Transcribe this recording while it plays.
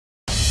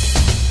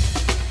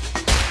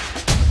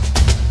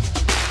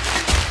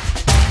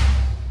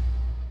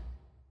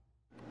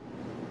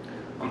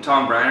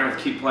Tom Briner with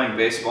Keep Playing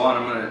Baseball,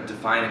 and I'm going to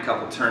define a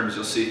couple terms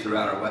you'll see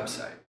throughout our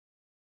website.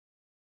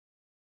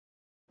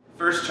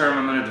 First term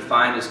I'm going to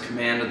define is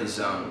command of the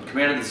zone.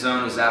 Command of the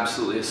zone is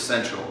absolutely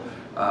essential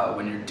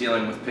when you're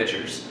dealing with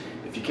pitchers.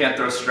 If you can't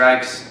throw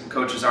strikes,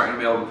 coaches aren't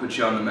going to be able to put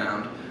you on the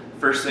mound.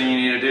 First thing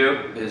you need to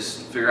do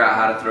is figure out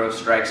how to throw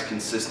strikes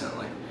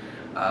consistently.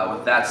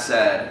 With that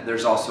said,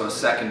 there's also a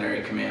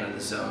secondary command of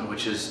the zone,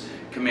 which is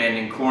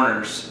commanding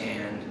corners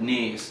and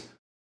knees.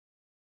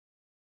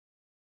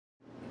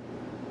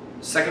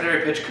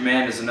 Secondary pitch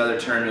command is another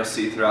term you'll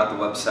see throughout the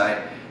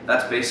website.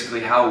 That's basically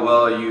how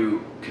well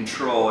you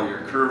control your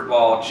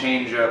curveball,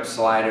 changeup,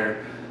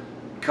 slider,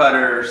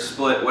 cutter,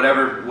 split,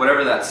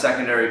 whatever that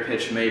secondary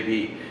pitch may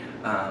be.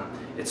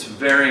 It's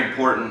very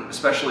important,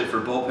 especially for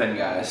bullpen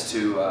guys,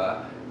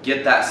 to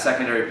get that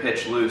secondary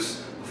pitch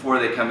loose before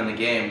they come in the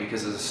game,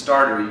 because as a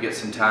starter you get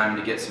some time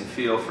to get some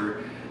feel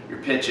for your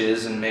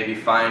pitches and maybe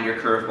find your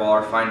curveball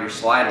or find your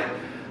slider.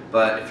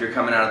 But if you're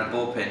coming out of the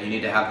bullpen, you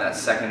need to have that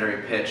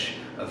secondary pitch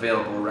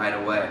available right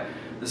away.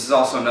 This is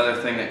also another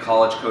thing that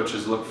college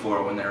coaches look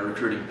for when they're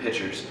recruiting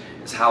pitchers,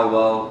 is how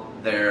well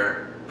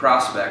their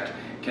prospect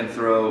can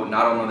throw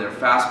not only their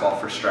fastball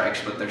for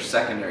strikes, but their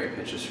secondary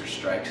pitches for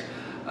strikes.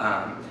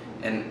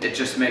 And it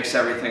just makes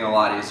everything a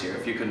lot easier.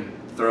 If you can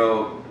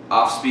throw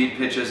off-speed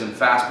pitches and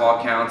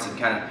fastball counts and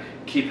kind of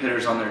keep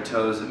hitters on their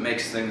toes, it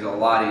makes things a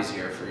lot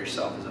easier for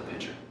yourself as a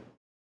pitcher.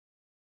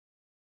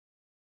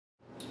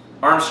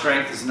 Arm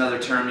strength is another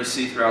term you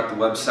see throughout the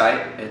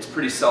website. It's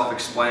pretty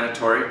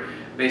self-explanatory.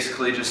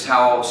 Basically just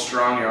how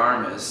strong your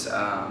arm is.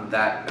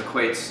 That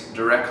equates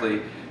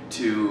directly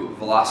to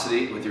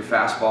velocity with your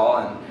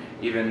fastball and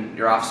even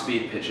your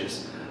off-speed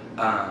pitches.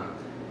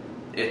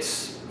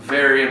 It's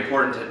very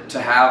important to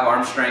have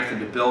arm strength and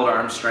to build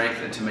arm strength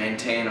and to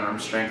maintain arm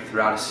strength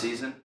throughout a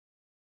season.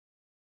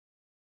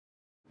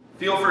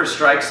 Feel for a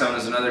strike zone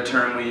is another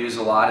term we use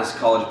a lot as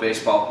college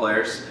baseball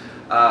players.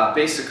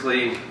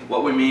 Basically,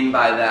 what we mean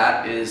by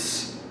that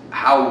is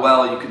how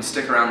well you can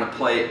stick around the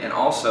plate, and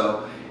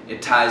also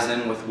it ties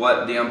in with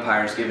what the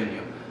umpire's given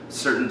you.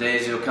 Certain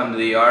days you'll come to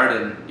the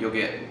yard and you'll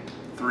get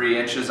 3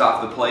 inches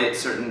off the plate.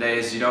 Certain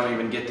days you don't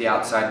even get the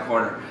outside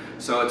corner.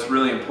 So it's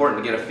really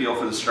important to get a feel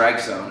for the strike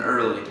zone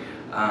early.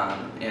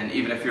 And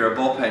even if you're a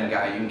bullpen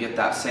guy, you can get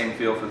that same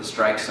feel for the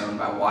strike zone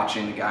by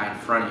watching the guy in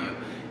front of you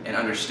and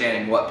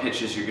understanding what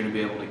pitches you're going to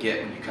be able to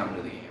get when you come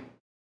to the game.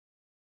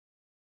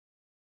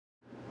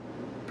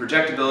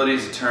 Projectability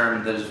is a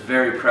term that is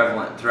very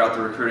prevalent throughout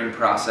the recruiting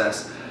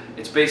process.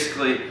 It's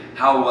basically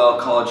how well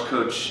college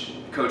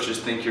coaches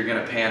think you're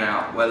going to pan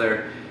out.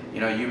 Whether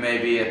you may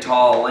be a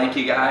tall,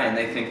 lanky guy and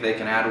they think they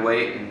can add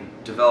weight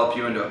and develop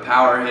you into a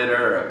power hitter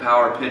or a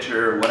power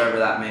pitcher or whatever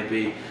that may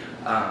be.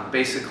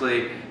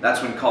 Basically,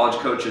 that's when college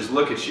coaches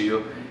look at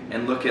you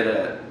and look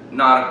at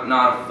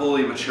not a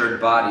fully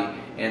matured body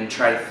and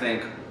try to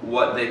think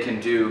what they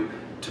can do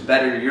to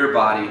better your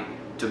body,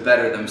 to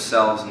better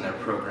themselves in their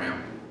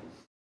program.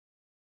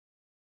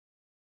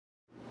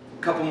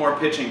 A couple more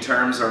pitching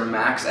terms are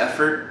max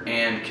effort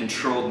and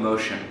controlled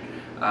motion.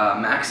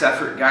 Max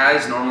effort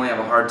guys normally have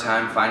a hard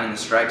time finding the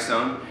strike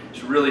zone.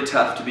 It's really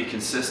tough to be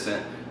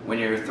consistent when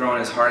you're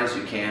throwing as hard as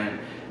you can. And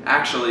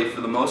actually, for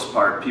the most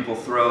part, people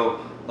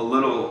throw a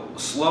little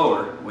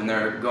slower when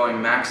they're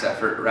going max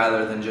effort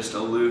rather than just a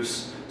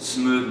loose,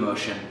 smooth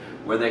motion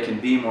where they can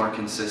be more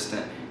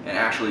consistent and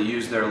actually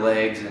use their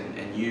legs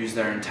and use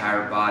their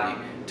entire body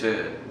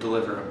to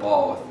deliver a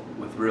ball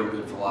with real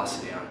good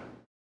velocity on it.